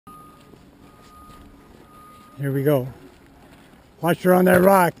Here we go. Watch her on that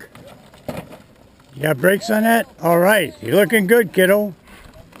rock. You got brakes on that? All right. You're looking good, kiddo.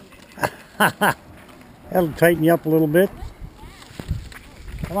 That'll tighten you up a little bit.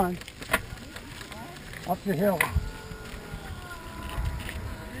 Come on. Up the hill.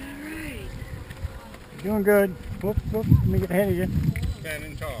 Alright. You're doing good. Whoops, whoops. Let me get ahead of you.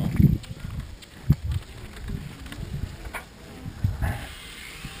 Standing tall.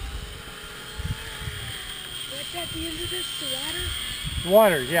 What's at the end of this? The water? The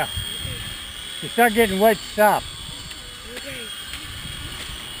water, yeah. Okay. You start getting wet, stop. Okay.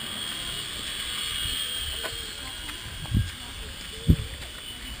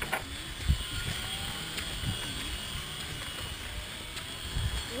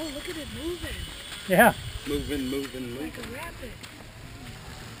 Oh, look at it moving. Yeah. Moving. Like a rapid.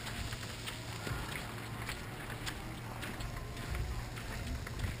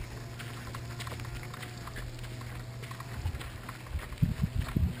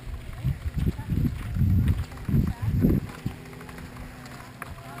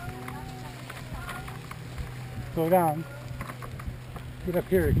 Slow down. Get up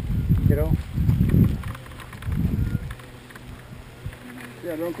here, kiddo.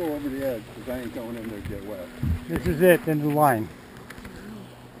 Yeah, don't go over the edge, because I ain't going in there to get wet. This is it, end of the line.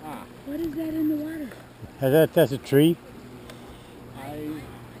 What is that in the water? That's a tree.